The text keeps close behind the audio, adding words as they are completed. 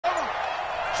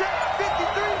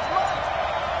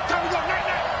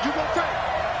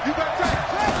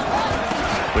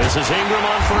This is Ingram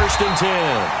on 1st and 10.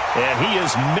 And he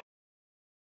is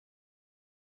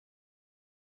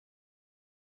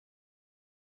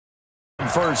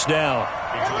first down.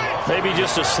 Maybe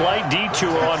just a slight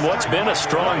detour on what's been a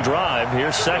strong drive.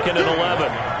 Here's 2nd and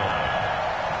 11.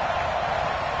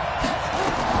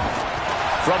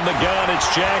 From the gun,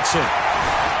 it's Jackson.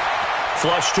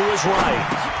 Flush to his right.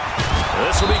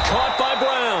 This will be caught by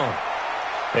Brown.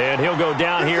 And he'll go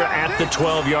down here at the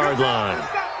 12-yard line.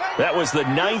 That was the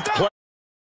 9th play.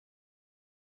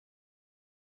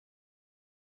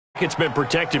 It's been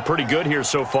protected pretty good here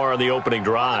so far on the opening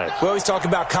drive. We always talk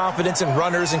about confidence in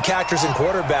runners and catchers and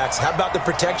quarterbacks. How about the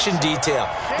protection detail?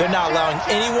 They're not allowing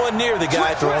anyone near the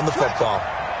guy throwing the football.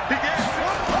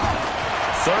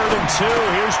 3rd and 2.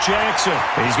 Here's Jackson.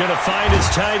 He's going to find his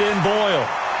tight end, Boyle.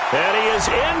 And he is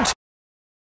in.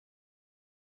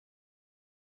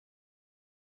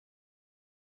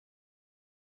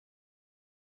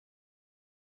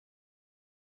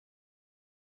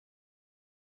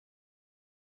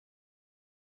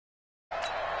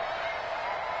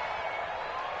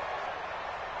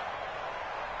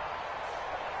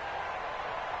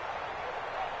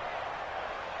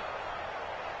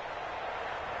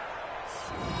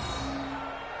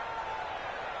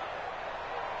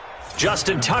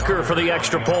 Justin Tucker for the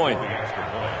extra point.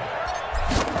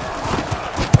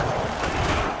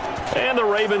 And the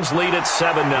Ravens lead at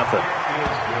 7-0.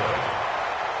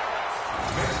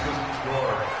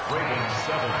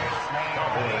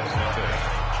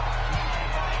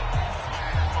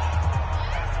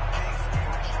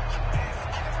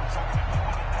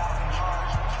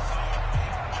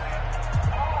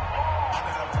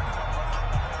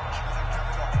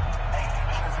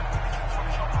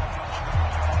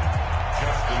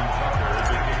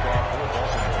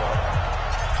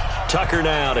 Tucker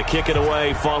now to kick it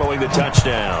away following the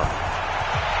touchdown.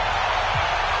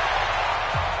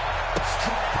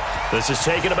 This is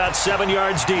taken about 7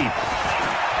 yards deep.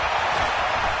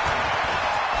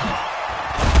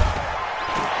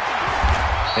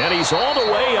 And he's all the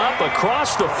way up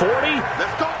across the 40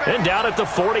 and down at the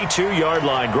 42-yard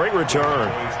line. Great return.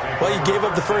 Well, you gave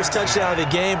up the first touchdown of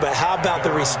the game, but how about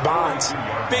the response?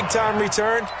 Big-time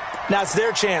return. Now it's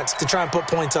their chance to try and put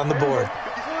points on the board.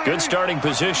 Good starting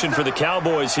position for the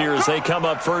Cowboys here as they come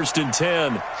up 1st and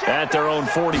 10 at their own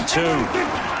 42.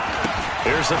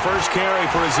 Here's the first carry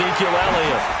for Ezekiel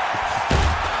Elliott.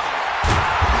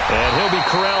 And he'll be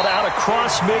corralled out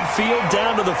across midfield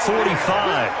down to the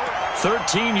 45.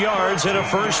 13 yards and a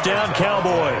first down,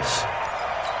 Cowboys.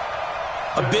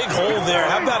 A big hole there.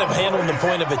 How about him handling the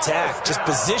point of attack? Just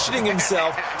positioning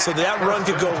himself so that run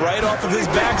could go right off of his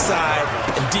backside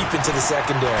and deep into the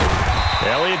secondary.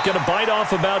 Elliott going to bite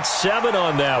off about 7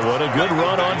 on that one. A good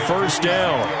run on first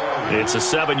down. It's a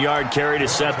 7-yard carry to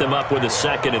set them up with a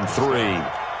 2nd and 3.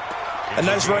 A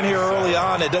nice run here early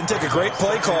on. It doesn't take a great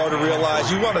play caller to realize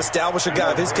you want to establish a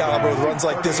guy of his caliber with runs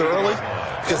like this early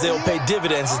because they will pay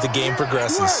dividends as the game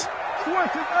progresses.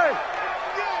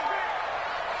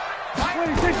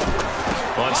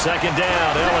 On 2nd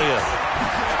down, Elliott.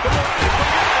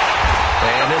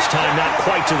 And this time not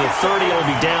quite to the 30. It'll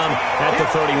be down at the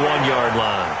 31-yard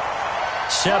line.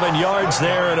 7 yards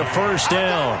there and a first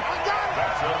down.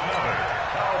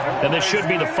 And this should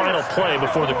be the final play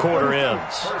before the quarter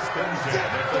ends.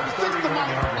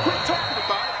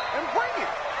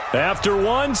 After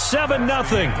one,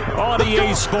 7-0 on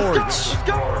EA Sports.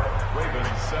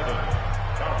 Ravens 7,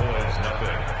 Cowboys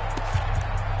nothing.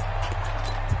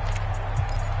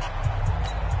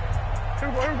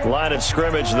 Line of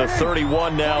scrimmage, the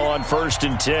 31 now on 1st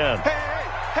and 10. Hey.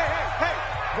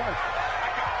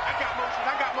 I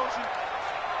got motion.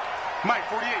 Mike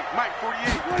 48.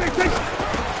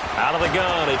 Out of the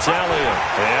gun, it's Elliott.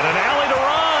 And an alley to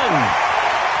run.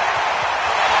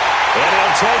 And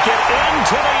he'll take it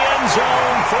into the end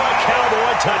zone for a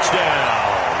Cowboy touchdown.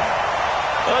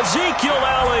 Ezekiel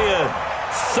Elliott,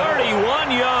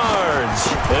 31 yards,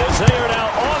 as they are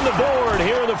now on the board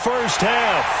here in the first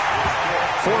half.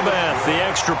 Forbath, the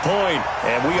extra point,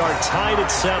 and we are tied at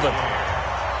 7.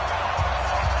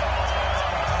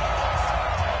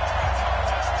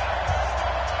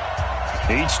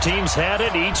 Each team's had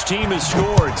it. Each team has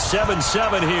scored.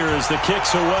 7-7 here as the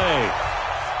kick's away.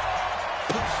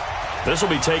 This will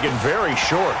be taken very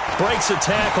short. Breaks a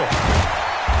tackle.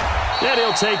 And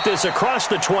he'll take this across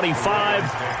the 25.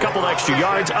 A couple extra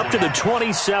yards up to the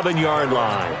 27-yard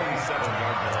line.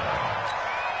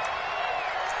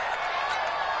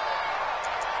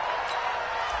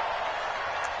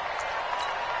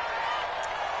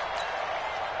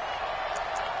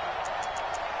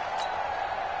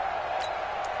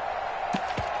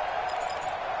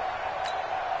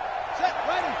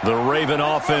 The Raven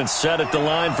offense set at the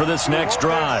line for this next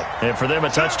drive. And for them, a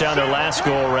touchdown their last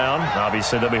go-around.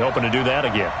 Obviously, they'll be hoping to do that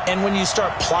again. And when you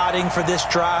start plotting for this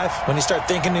drive, when you start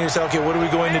thinking to yourself, okay, what are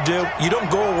we going to do? You don't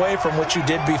go away from what you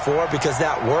did before because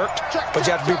that worked, but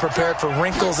you have to be prepared for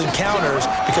wrinkles and counters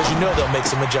because you know they'll make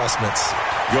some adjustments.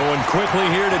 Going quickly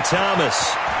here to Thomas.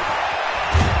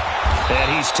 And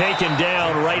he's taken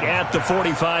down right at the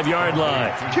 45-yard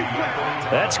line.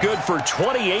 That's good for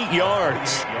 28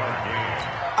 yards.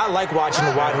 I like watching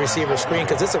the wide receiver screen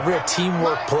because it's a real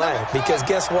teamwork play. Because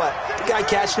guess what? The guy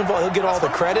catching the ball, he'll get all the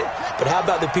credit. But how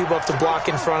about the people up to block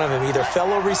in front of him, either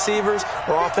fellow receivers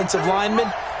or offensive linemen?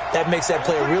 That makes that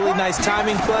play a really nice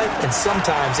timing play, and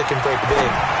sometimes it can break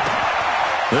big.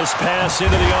 This pass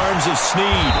into the arms of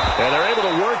Snead. And they're able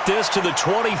to work this to the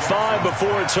 25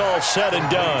 before it's all said and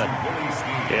done.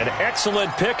 An excellent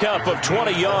pickup of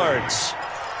 20 yards.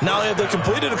 Not only have they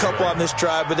completed a couple on this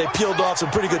drive, but they peeled off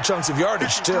some pretty good chunks of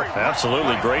yardage, too.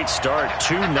 Absolutely great start.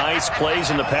 2 nice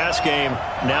plays in the pass game.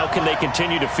 Now can they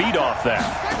continue to feed off that?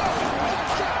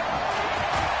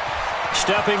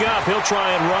 Stepping up, he'll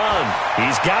try and run.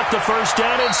 He's got the first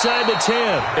down inside the 10.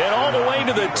 And all the way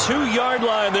to the 2-yard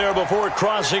line there before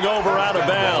crossing over out of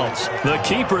bounds. The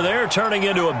keeper there turning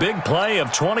into a big play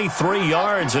of 23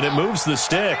 yards, and it moves the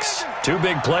sticks. 2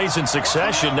 big plays in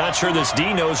succession. Not sure this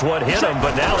D knows what hit him,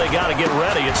 but now they got to get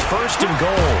ready. It's 1st and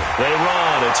goal. They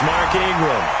run. It's Mark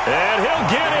Ingram. And he'll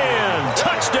get in.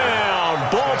 Touchdown,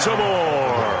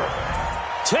 Baltimore.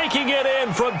 Taking it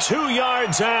in from 2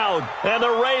 yards out, and the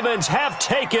Ravens have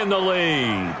taken the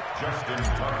lead.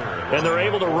 And they're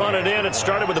able to run it in. It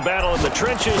started with a battle in the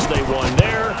trenches. They won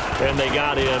there, and they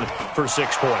got in for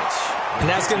 6 points. And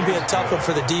that's going to be a tough one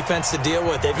for the defense to deal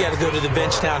with. They've got to go to the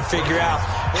bench now and figure out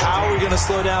how are we going to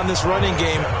slow down this running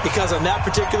game, because on that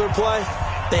particular play,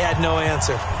 they had no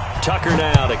answer. Tucker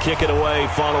now to kick it away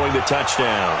following the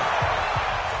touchdown.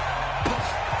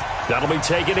 That'll be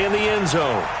taken in the end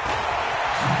zone.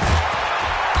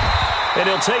 And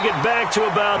he'll take it back to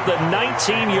about the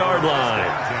 19-yard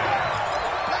line.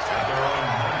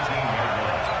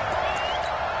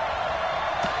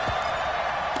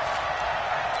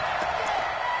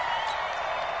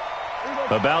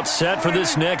 About set for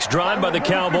this next drive by the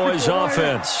Cowboys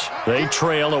offense. They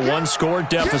trail a 1-score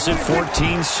deficit,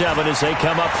 14-7, as they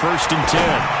come up 1st and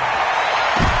 10.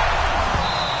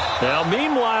 Now,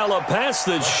 meanwhile, a pass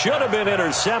that should have been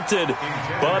intercepted,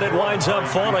 but it winds up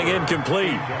falling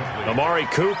incomplete. Amari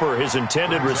Cooper, his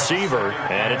intended receiver,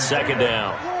 and it's 2nd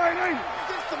down.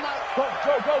 Go,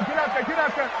 get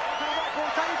out there.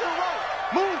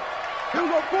 Move. Here we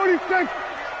go, 46.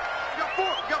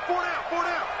 Got 4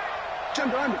 down.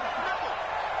 Under.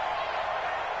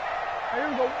 Here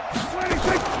we go,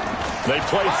 26. They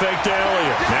play fake to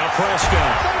Elliott. Now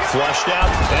Prescott. Flushed out,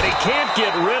 and he can't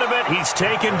get rid of it. He's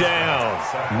taken down.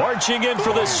 Marching in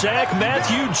for the sack,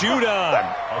 Matthew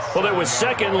Judon. Well, it was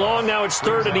 2nd long. Now it's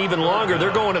 3rd and even longer.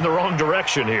 They're going in the wrong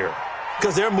direction here.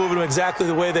 Because they're moving them exactly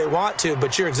the way they want to,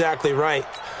 but you're exactly right.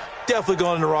 Definitely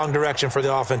going in the wrong direction for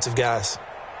the offensive guys.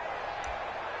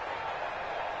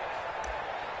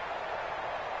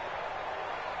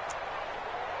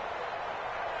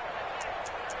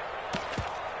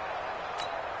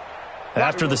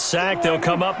 After the sack, they'll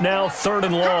come up now 3rd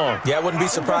and long. Yeah, I wouldn't be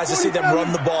surprised to see them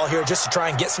run the ball here just to try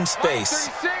and get some space.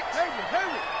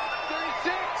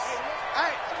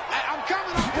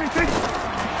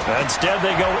 Instead,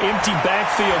 they go empty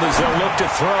backfield as they'll look to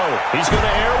throw. He's going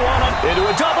to air one into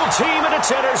a double team, and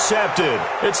it's intercepted.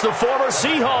 It's the former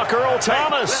Seahawk, Earl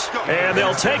Thomas. And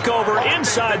they'll take over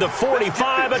inside the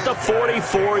 45 at the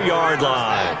 44-yard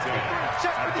line.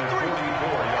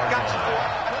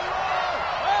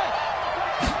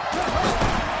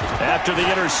 After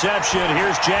the interception,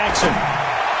 here's Jackson.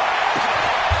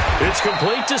 It's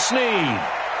complete to Snead.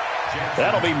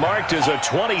 That'll be marked as a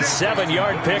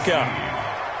 27-yard pickup.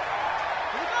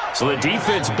 So the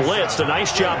defense blitzed. A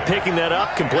nice job picking that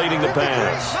up, completing the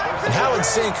pass. And how in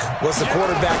sync was the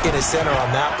quarterback in his center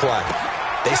on that play?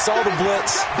 They saw the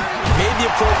blitz, made the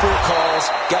appropriate calls,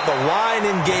 got the line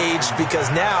engaged, because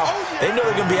now they know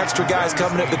there are going to be extra guys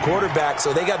coming at the quarterback,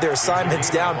 so they got their assignments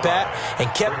down pat and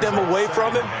kept them away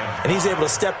from him, and he's able to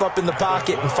step up in the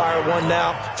pocket and fire one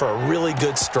now for a really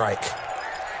good strike.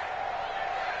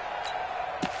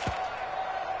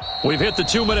 We've hit the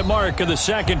 2-minute mark in the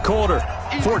 2nd quarter,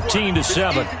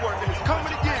 14-7.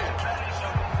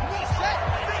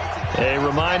 A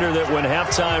reminder that when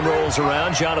halftime rolls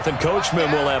around, Jonathan Coachman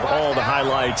will have all the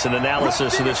highlights and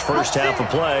analysis of this first half of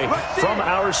play from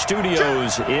our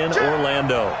studios in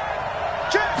Orlando.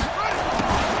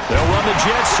 They'll run the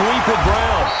jet sweep with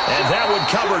Brown, and that one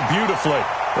covered beautifully.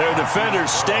 Their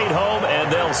defenders stayed home,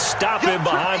 and they'll stop him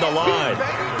behind the line.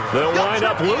 They'll wind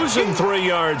up losing 3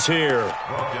 yards here.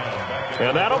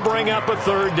 And that'll bring up a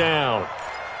 3rd down.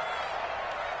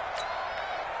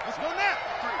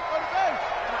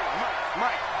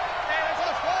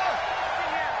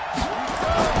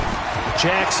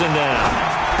 Jackson now.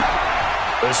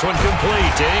 This one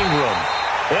complete to Ingram.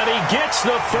 And he gets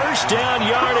the 1st down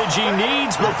yardage he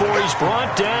needs before he's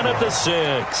brought down at the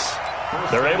 6.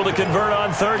 They're able to convert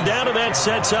on 3rd down, and that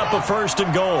sets up a 1st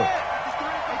and goal.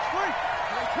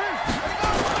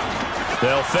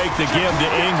 They'll fake the give to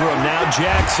Ingram. Now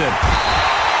Jackson.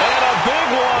 And a big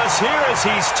loss here as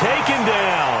he's taken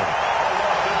down.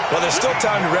 Well, there's still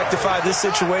time to rectify this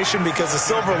situation because the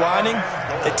silver lining,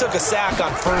 they took a sack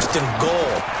on 1st and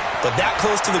goal. But that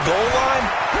close to the goal line,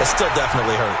 it still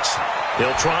definitely hurts.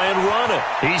 He'll try and run it.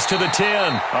 He's to the 10.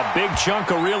 A big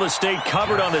chunk of real estate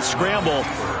covered on the scramble,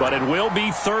 but it will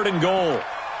be 3rd and goal.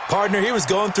 Partner, he was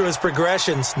going through his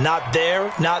progressions. Not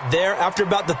there, not there. After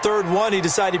about the 3rd one, he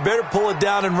decided he better pull it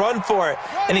down and run for it.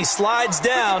 And he slides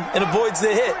down and avoids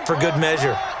the hit for good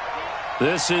measure.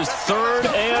 This is 3rd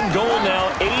and goal now.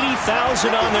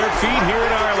 80,000 on their feet here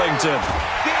in Arlington.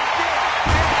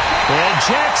 And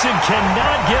Jackson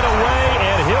cannot get away,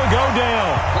 and he'll go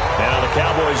down. Now the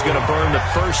Cowboys going to burn the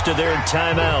 1st of their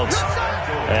timeouts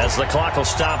as the clock will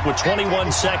stop with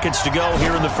 21 seconds to go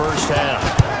here in the 1st half.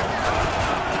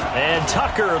 And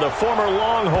Tucker, the former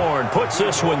Longhorn, puts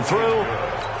this one through,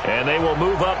 and they will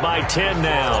move up by 10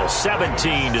 now,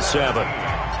 17-7.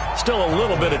 Still a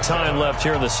little bit of time left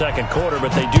here in the 2nd quarter,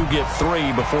 but they do get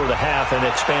 3 before the half and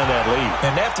expand that lead.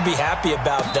 And they have to be happy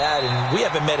about that, and we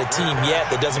haven't met a team yet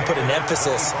that doesn't put an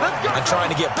emphasis on trying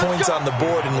to get points on the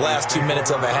board in the last 2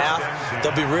 minutes of a half.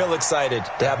 They'll be real excited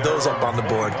to have those up on the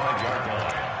board.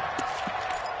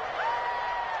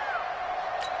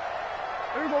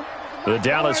 The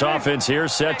Dallas offense here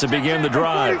set to begin the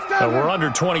drive. We're under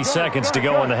 20 seconds to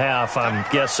go in the half. I'm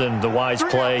guessing the wise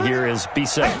play here is be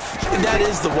safe. And that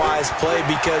is the wise play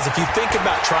because if you think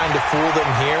about trying to fool them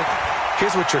here,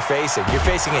 here's what you're facing. You're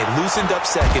facing a loosened up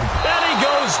 2nd. And he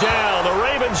goes down. The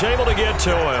Ravens able to get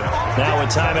to him. Now a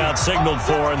timeout signaled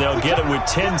for, and they'll get it with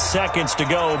 10 seconds to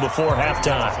go before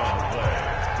halftime.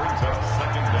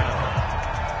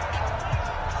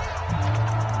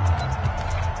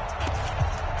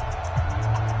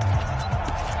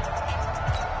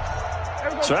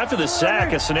 So after the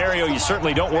sack, a scenario you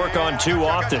certainly don't work on too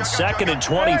often. 2nd and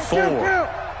 24.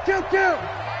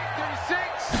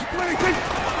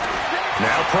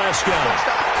 Now Prescott.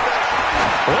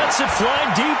 Lets it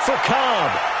fly deep for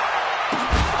Cobb.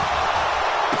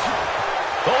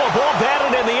 Oh, a ball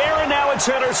batted in the air, and now it's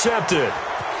intercepted.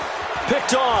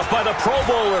 Picked off by the Pro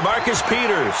Bowler, Marcus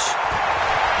Peters.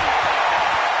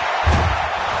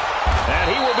 And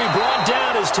he will be brought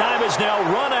down as time is now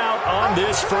run out on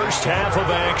this 1st half of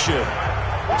action.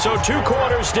 So 2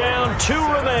 quarters down, 2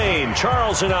 remain.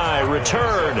 Charles and I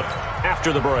return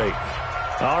after the break.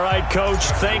 All right, Coach,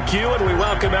 thank you, and we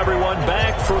welcome everyone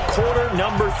back for quarter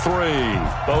number 3.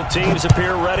 Both teams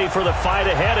appear ready for the fight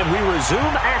ahead, and we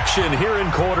resume action here in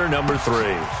quarter number 3.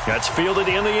 That's fielded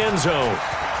in the end zone.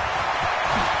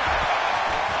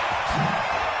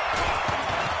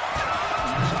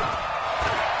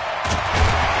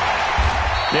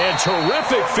 And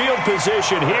terrific field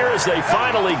position here as they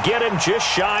finally get him just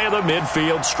shy of the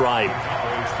midfield stripe.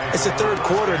 It's the 3rd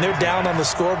quarter, and they're down on the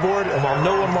scoreboard. And while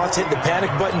no one wants to hit the panic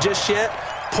button just yet,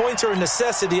 points are a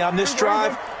necessity on this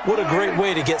drive. What a great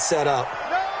way to get set up.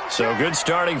 So good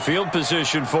starting field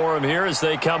position for him here as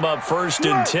they come up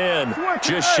 1st and 10,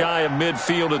 just shy of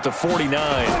midfield at the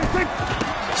 49.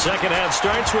 2nd half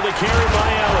starts with a carry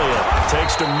by Elliott.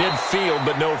 Takes to midfield,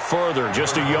 but no further,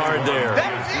 just a yard there.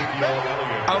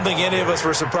 I don't think any of us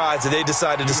were surprised that they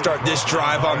decided to start this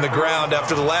drive on the ground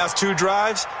after the last 2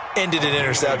 drives ended in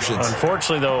interceptions.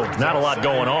 Unfortunately, though, not a lot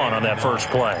going on that first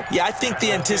play. Yeah, I think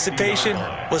the anticipation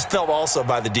was felt also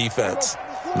by the defense.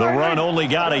 The run only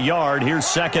got a yard. Here's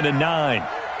 2nd and 9.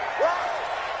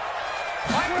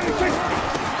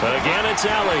 Again, it's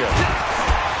Elliott.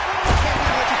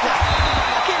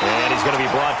 And he's going to be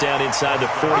brought down inside the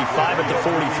 45 at the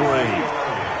 43.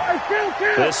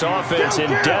 This offense in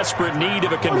desperate need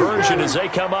of a conversion as they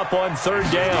come up on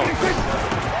 3rd down.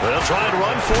 They'll try and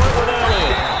run for it with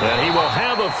Elliott. And he will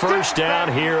have a 1st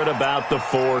down here at about the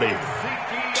 40.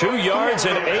 2 yards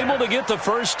and able to get the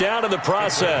 1st down in the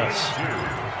process.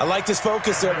 I like this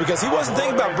focus there because he wasn't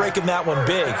thinking about breaking that one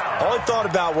big. All he thought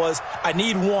about was, I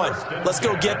need 1. Let's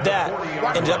go get that.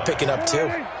 Ended up picking up 2. Go,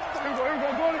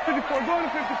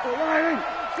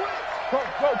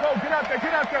 get out there,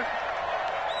 get out there.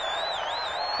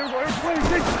 Here we go, here's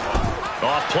 26.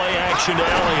 Off play action to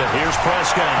Elliott. Here's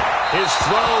Prescott. His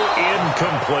throw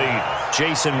incomplete.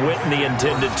 Jason Witten, the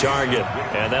intended target.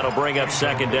 And that'll bring up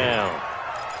second down.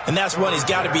 And that's one he's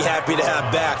got to be happy to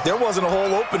have back. There wasn't a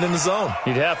hole open in the zone.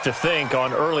 You'd have to think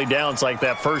on early downs like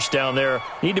that first down there,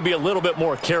 need to be a little bit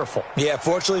more careful. Yeah,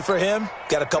 fortunately for him,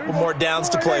 got a couple more downs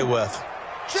to play with.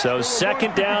 So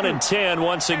second down and 10.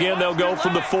 Once again, they'll go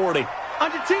from the 40.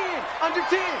 Under 10, under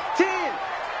 10, 10.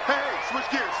 Hey, switch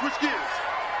gears, switch gears.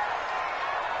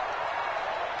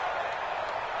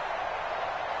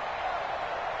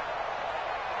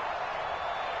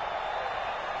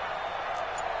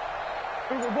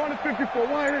 We're going to 54.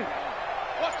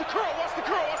 Watch the curl, watch the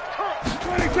curl, watch the curl.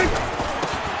 26.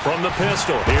 From the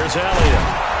pistol, here's Elliott.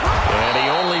 And he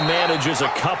only manages a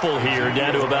couple here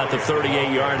down to about the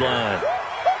 38-yard line.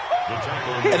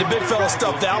 And the big fella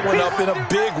stuffed that one up in a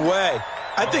big way.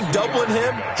 I think doubling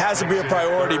him has to be a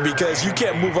priority because you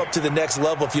can't move up to the next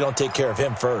level if you don't take care of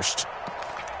him first.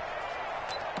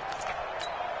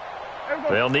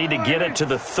 They'll need to get it to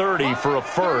the 30 for a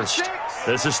first.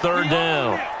 This is third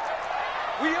down.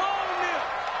 We own them.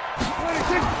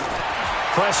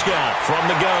 Prescott from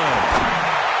the gun.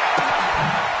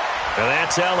 And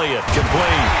that's Elliott,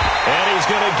 complete. And he's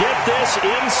going to get this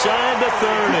inside the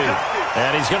 30.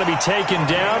 And he's going to be taken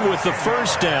down with the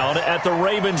first down at the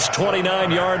Ravens'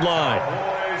 29-yard line.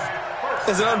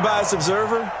 As an unbiased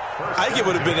observer, I think it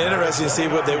would have been interesting to see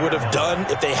what they would have done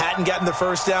if they hadn't gotten the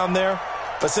first down there.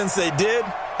 But since they did,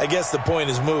 I guess the point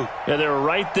is moot. Yeah, they were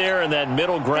right there in that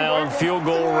middle ground, field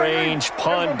goal range,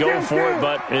 punt, go for it.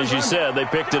 But as you said, they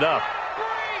picked it up.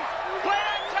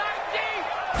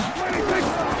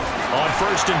 On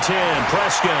first and 10,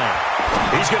 Prescott.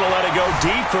 He's going to let it go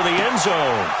deep for the end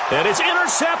zone. And it's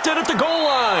intercepted at the goal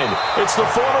line. It's the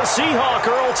former Seahawk,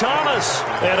 Earl Thomas.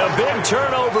 And a big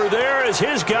turnover there as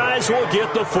his guys will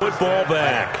get the football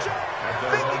back.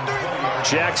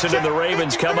 Jackson and the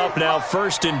Ravens come up now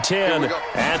first and 10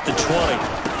 at the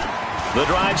 20. The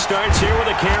drive starts here with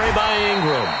a carry by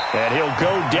Ingram. And he'll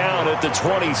go down at the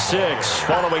 26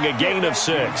 following a gain of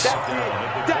 6.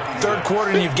 Third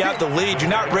quarter and you've got the lead. You're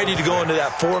not ready to go into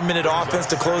that 4-minute offense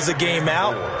to close the game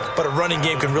out, but a running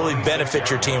game can really benefit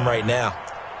your team right now.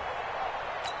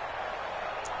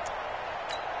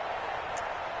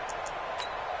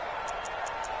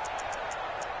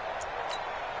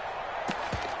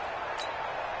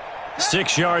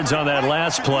 Six yards on that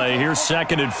last play. Here's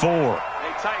second and 4.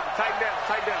 Hey, tighten down.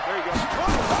 There you go.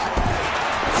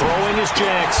 Throwing is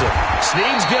Jackson.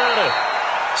 Snead's got it.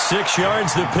 6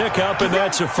 yards to pick up, and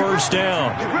that's a first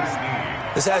down.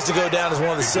 This has to go down as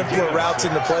one of the simpler routes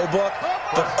in the playbook,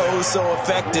 but oh so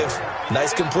effective.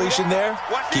 Nice completion there.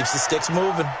 Keeps the sticks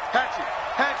moving. Hatchet.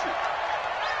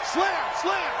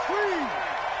 Slam, free.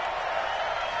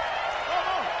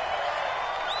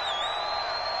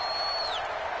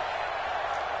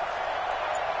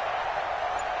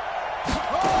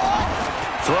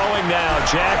 Throwing now,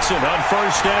 Jackson on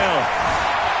first down.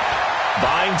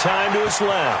 Buying time to his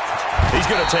left. He's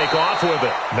going to take off with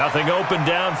it. Nothing open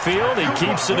downfield. He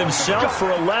keeps it himself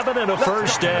for 11 and a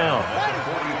first down.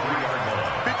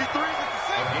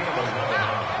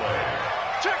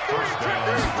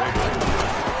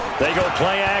 They go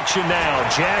play action now.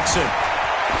 Jackson.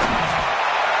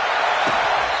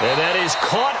 And that is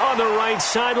caught on the right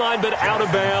sideline, but out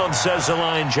of bounds, says the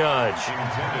line judge.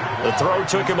 The throw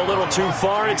took him a little too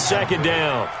far. It's second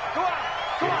down.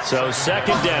 So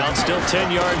second down, still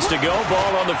 10 yards to go.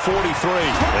 Ball on the 43. And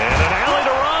an alley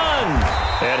to run.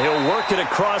 And he'll work it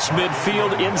across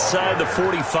midfield inside the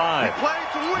 45.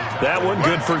 That one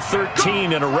good for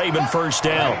 13 and a Raven first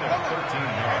down.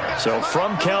 So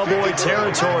from Cowboy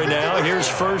territory now, here's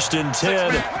first and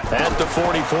 10 at the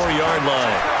 44-yard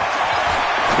line.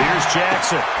 Here's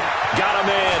Jackson. Got a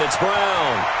man. It's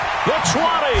Brown. The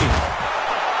 20.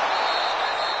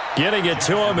 Getting it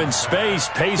to him in space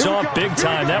pays off big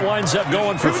time. That winds up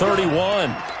going for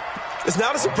 31. It's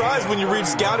not a surprise when you read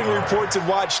scouting reports and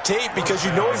watch tape because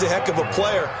you know he's a heck of a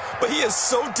player. But he is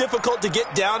so difficult to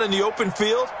get down in the open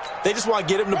field. They just want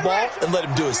to get him the ball and let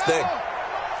him do his thing.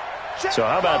 So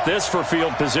how about this for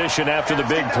field position after the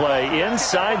big play?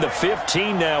 Inside the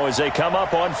 15 now as they come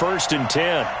up on first and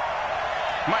 10.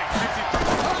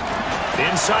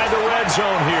 Inside the red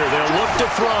zone here. They'll look to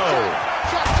throw.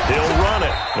 He'll run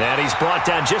it. And he's brought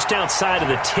down just outside of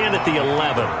the 10 at the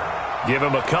 11. Give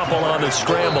him a couple on the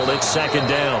scramble. It's second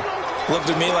down. Looked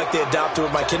at me like they adopted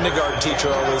what my kindergarten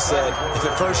teacher always said. If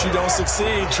at first you don't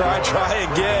succeed, try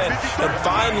again. And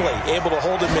finally, able to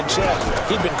hold him in check.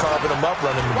 He'd been carving him up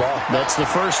running the ball. That's the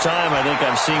first time I think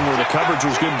I've seen where the coverage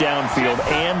was good downfield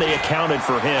and they accounted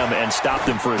for him and stopped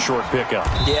him for a short pickup.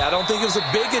 Yeah, I don't think it was a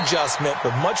big adjustment,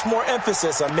 but much more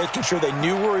emphasis on making sure they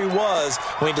knew where he was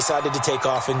when he decided to take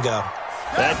off and go.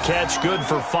 That catch good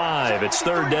for 5. It's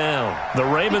third down. The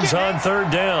Ravens on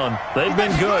third down. They've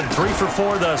been good, 3 for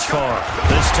 4 thus far.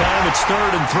 This time it's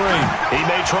 3rd and 3. He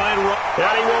may try and run,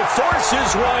 and he will force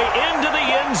his way into the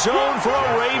end zone for a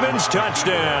Ravens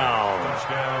touchdown.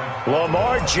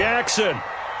 Lamar Jackson,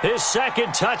 his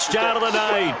second touchdown of the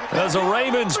night as the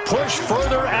Ravens push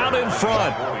further out in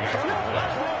front.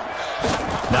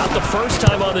 Not the first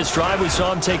time on this drive we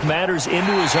saw him take matters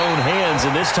into his own hands,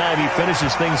 and this time he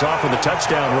finishes things off with a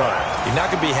touchdown run. You're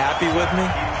not going to be happy with me,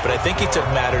 but I think he took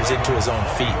matters into his own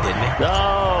feet, didn't he?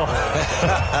 Oh,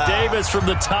 Davis from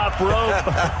the top rope.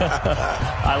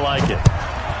 I like it.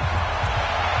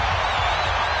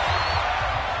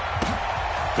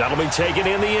 That'll be taken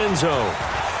in the end zone.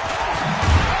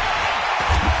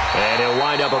 And he'll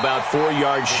wind up about 4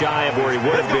 yards shy of where he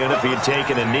would have been if he had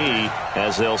taken a knee,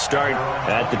 as they'll start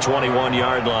at the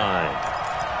 21-yard line.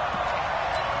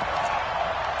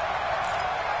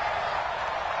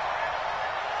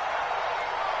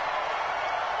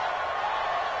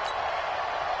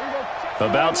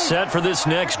 About set for this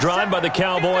next drive by the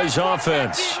Cowboys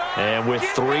offense. And with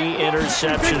 3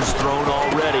 interceptions thrown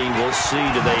already, we'll see.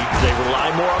 Do they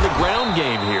rely more on the ground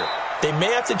game here? They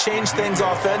may have to change things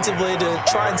offensively to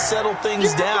try and settle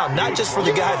things down, not just for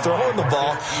the guy throwing the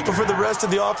ball, but for the rest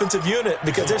of the offensive unit,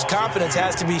 because his confidence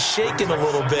has to be shaken a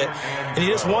little bit. And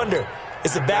you just wonder,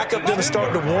 is the backup going to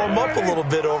start to warm up a little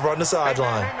bit over on the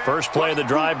sideline? First play of the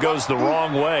drive goes the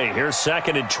wrong way. Here's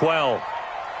 2nd and 12.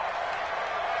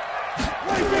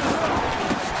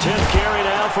 10th carry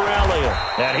now for Elliott.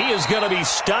 And he is going to be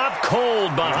stopped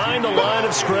cold behind the line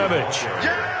of scrimmage.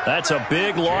 That's a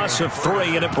big loss of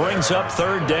 3, and it brings up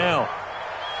 3rd down.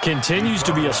 Continues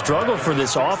to be a struggle for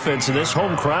this offense and this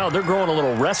home crowd. They're growing a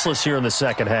little restless here in the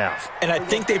second half. And I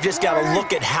think they've just got to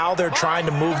look at how they're trying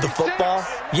to move the football.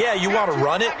 Yeah, you want to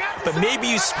run it, but maybe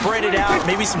you spread it out,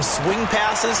 maybe some swing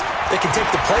passes that can take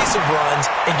the place of runs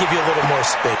and give you a little more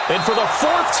space. And for the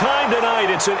 4th time tonight,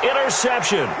 it's an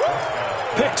interception.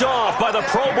 Picked off by the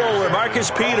Pro Bowler, Marcus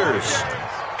Peters.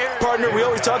 Partner, we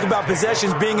always talk about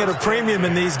possessions being at a premium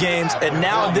in these games, and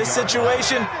now in this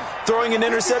situation, throwing an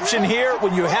interception here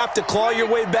when you have to claw your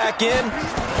way back in,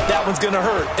 that one's going to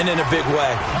hurt, and in a big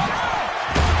way.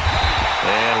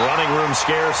 And running room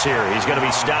scarce here. He's going to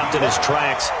be stopped in his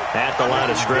tracks at the line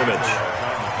of scrimmage.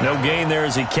 No gain there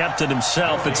as he kept it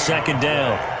himself at 2nd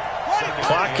down.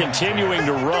 Clock continuing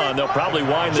to run. They'll probably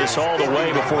wind this all the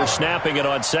way before snapping it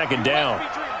on 2nd down.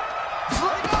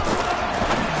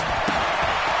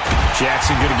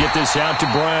 Jackson going to get this out to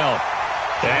Brown.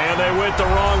 And they went the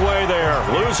wrong way there.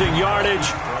 Losing yardage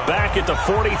back at the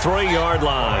 43-yard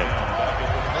line.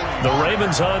 The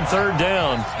Ravens on 3rd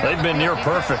down. They've been near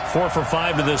perfect. 4 for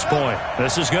 5 to this point.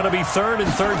 This is going to be 3rd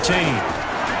and 13.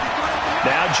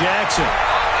 Now Jackson.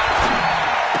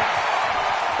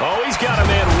 Oh, he's got a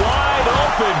man wide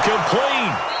open,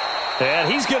 complete.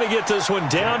 And he's going to get this one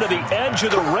down to the edge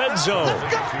of the red zone.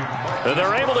 And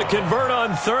they're able to convert on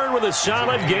 3rd with a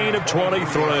solid gain of 23.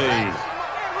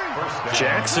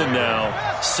 Jackson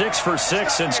now 6 for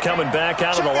 6 since coming back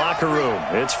out of the locker room.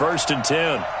 It's 1st and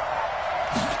 10.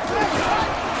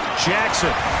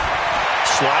 Jackson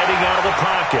sliding out of the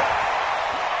pocket.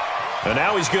 And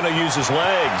now he's going to use his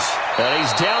legs. And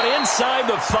he's down inside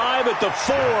the 5 at the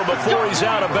 4 before he's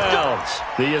out of bounds.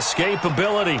 The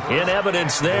escapability in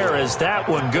evidence there as that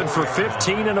one good for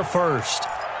 15 and a first.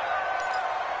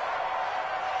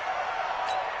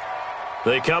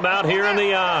 They come out here in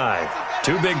the eye.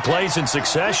 2 big plays in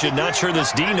succession. Not sure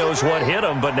this D knows what hit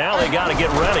him, but now they got to get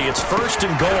ready. It's 1st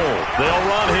and goal. They'll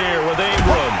run here with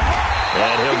Ingram.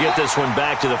 And he'll get this one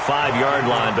back to the 5-yard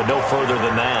line, but no further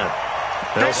than that.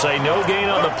 They'll say no gain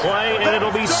on the play, and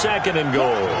it'll be 2nd and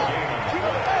goal.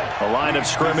 The line of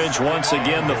scrimmage, once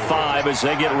again, the 5 as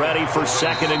they get ready for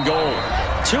 2nd and goal.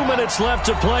 2 minutes left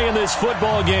to play in this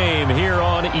football game here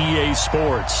on EA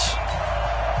Sports.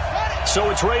 So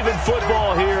it's Raven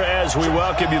football here as we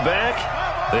welcome you back.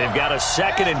 They've got a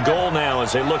 2nd and goal now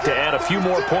as they look to add a few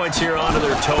more points here onto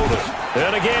their total.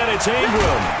 And again, it's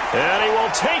Ingram. And he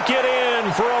will take it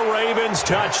in for a Ravens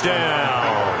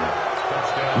touchdown.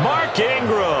 Mark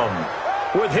Ingram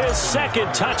with his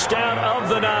 2nd touchdown of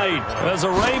the night as the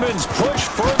Ravens push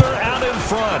further out in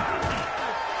front.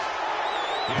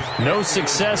 No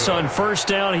success on first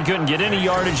down. He couldn't get any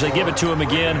yardage. They give it to him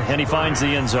again, and he finds the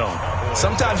end zone.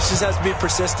 Sometimes it just has to be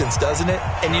persistence, doesn't it?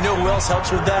 And you know who else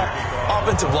helps with that?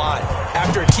 Offensive line.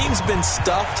 After a team's been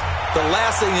stuffed, the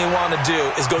last thing they want to do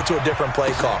is go to a different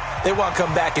play call. They want to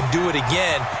come back and do it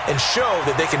again and show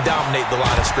that they can dominate the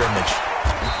line of scrimmage.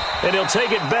 And he'll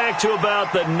take it back to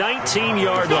about the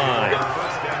 19-yard line.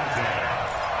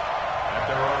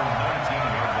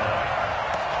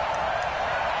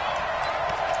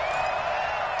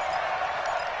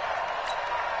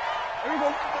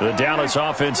 The Dallas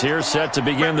offense here set to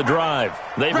begin the drive.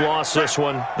 They've lost this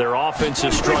one. Their offense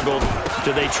has struggled.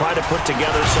 Do they try to put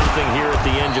together something here at the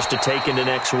end just to take into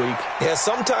next week? Yeah,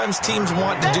 sometimes teams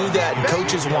want to do that and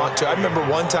coaches want to. I remember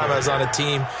one time I was on a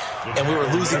team and we were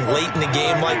losing late in the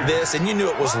game like this, and you knew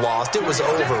it was lost. It was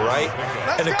over, right?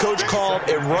 And the coach called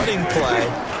a running play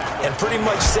and pretty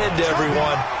much said to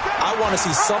everyone, I want to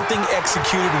see something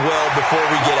executed well before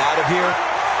we get out of here.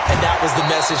 And that was the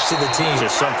message to the team.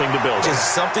 Just something to build on.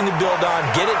 Just something to build on,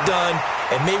 get it done,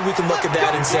 and maybe we can look at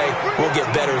that and say, we'll get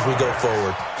better as we go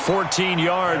forward. 14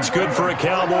 yards, good for a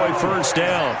Cowboy first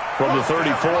down. From the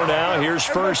 34 now, here's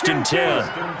 1st and 10.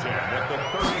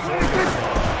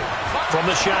 From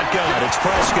the shotgun, it's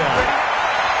Prescott.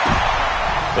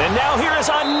 And now here is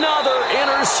another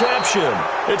interception.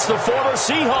 It's the former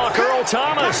Seahawk, Earl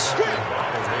Thomas.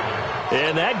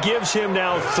 And that gives him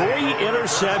now 3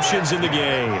 interceptions in the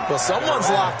game. Well, someone's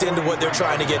locked into what they're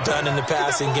trying to get done in the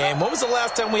passing game. When was the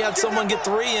last time we had someone get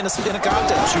 3 in a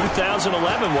contest? 2011,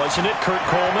 wasn't it? Kurt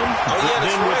Coleman. Oh, yeah, that's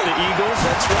then right. with the Eagles.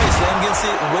 That's right.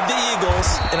 Then with the Eagles,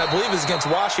 and I believe it was against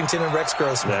Washington and Rex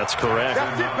Grossman. That's correct.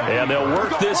 And they'll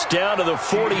work this down to the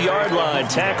 40-yard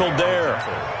line. Tackled there.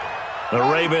 The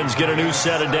Ravens get a new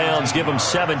set of downs. Give them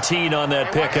 17 on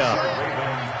that pickup.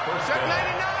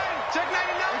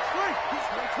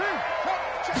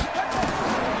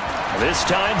 This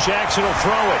time, Jackson will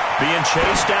throw it. Being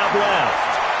chased out left.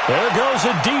 There goes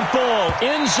a deep ball.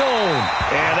 End zone.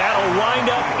 And that'll wind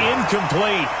up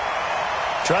incomplete.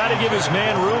 Try to give his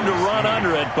man room to run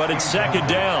under it, but it's 2nd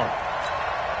down.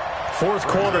 4th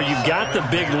quarter, you've got the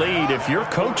big lead. If you're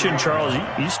coaching, Charles,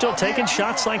 you still taking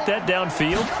shots like that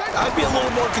downfield? I'd be a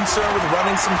little more concerned with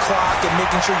running some clock and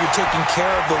making sure you're taking care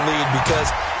of the lead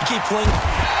because you keep playing.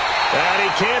 And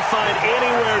he can't find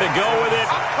anywhere to go with it,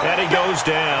 and he goes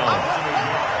down.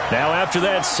 Now after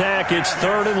that sack, it's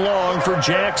 3rd and long for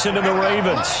Jackson and the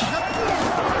Ravens.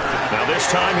 Now this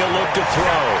time he'll look to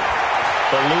throw.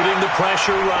 Eluding the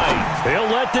pressure right.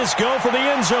 He'll let this go for the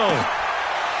end zone.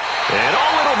 And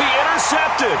it'll be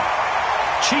intercepted.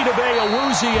 Chidobe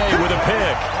Awuzie with a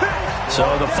pick. So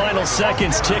the final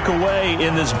seconds tick away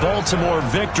in this Baltimore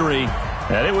victory.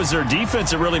 And it was their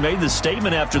defense that really made the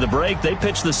statement after the break. They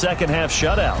pitched the second-half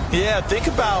shutout. Yeah, think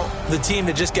about the team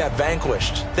that just got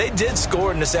vanquished. They did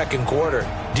score in the 2nd quarter.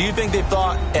 Do you think they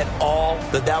thought at all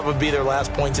that that would be their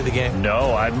last points of the game?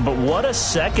 No, but what a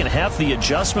second half. The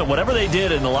adjustment, whatever they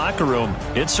did in the locker room,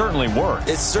 it certainly worked.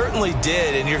 It certainly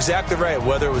did, and you're exactly right.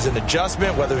 Whether it was an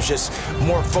adjustment, whether it was just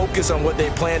more focus on what they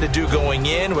planned to do going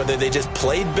in, whether they just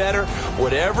played better,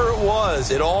 whatever it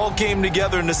was, it all came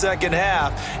together in the second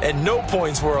half, and no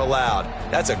points were allowed.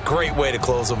 That's a great way to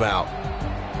close them out.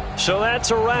 So that's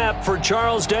a wrap for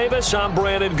Charles Davis. I'm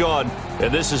Brandon Gaudin,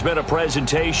 and this has been a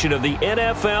presentation of the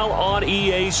NFL on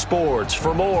EA Sports.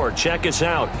 For more, check us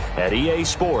out at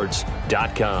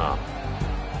easports.com.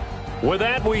 With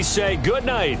that, we say good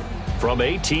night from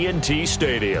AT&T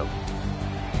Stadium.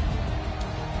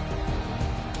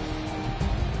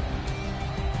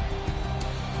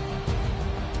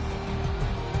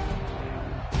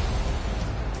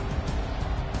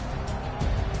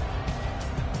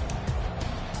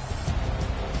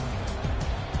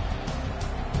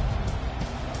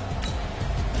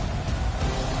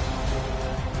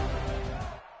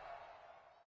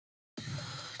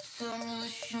 Tell me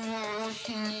what you want, what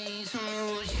you need. Tell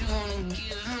me what you wanna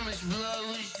give, how much blood.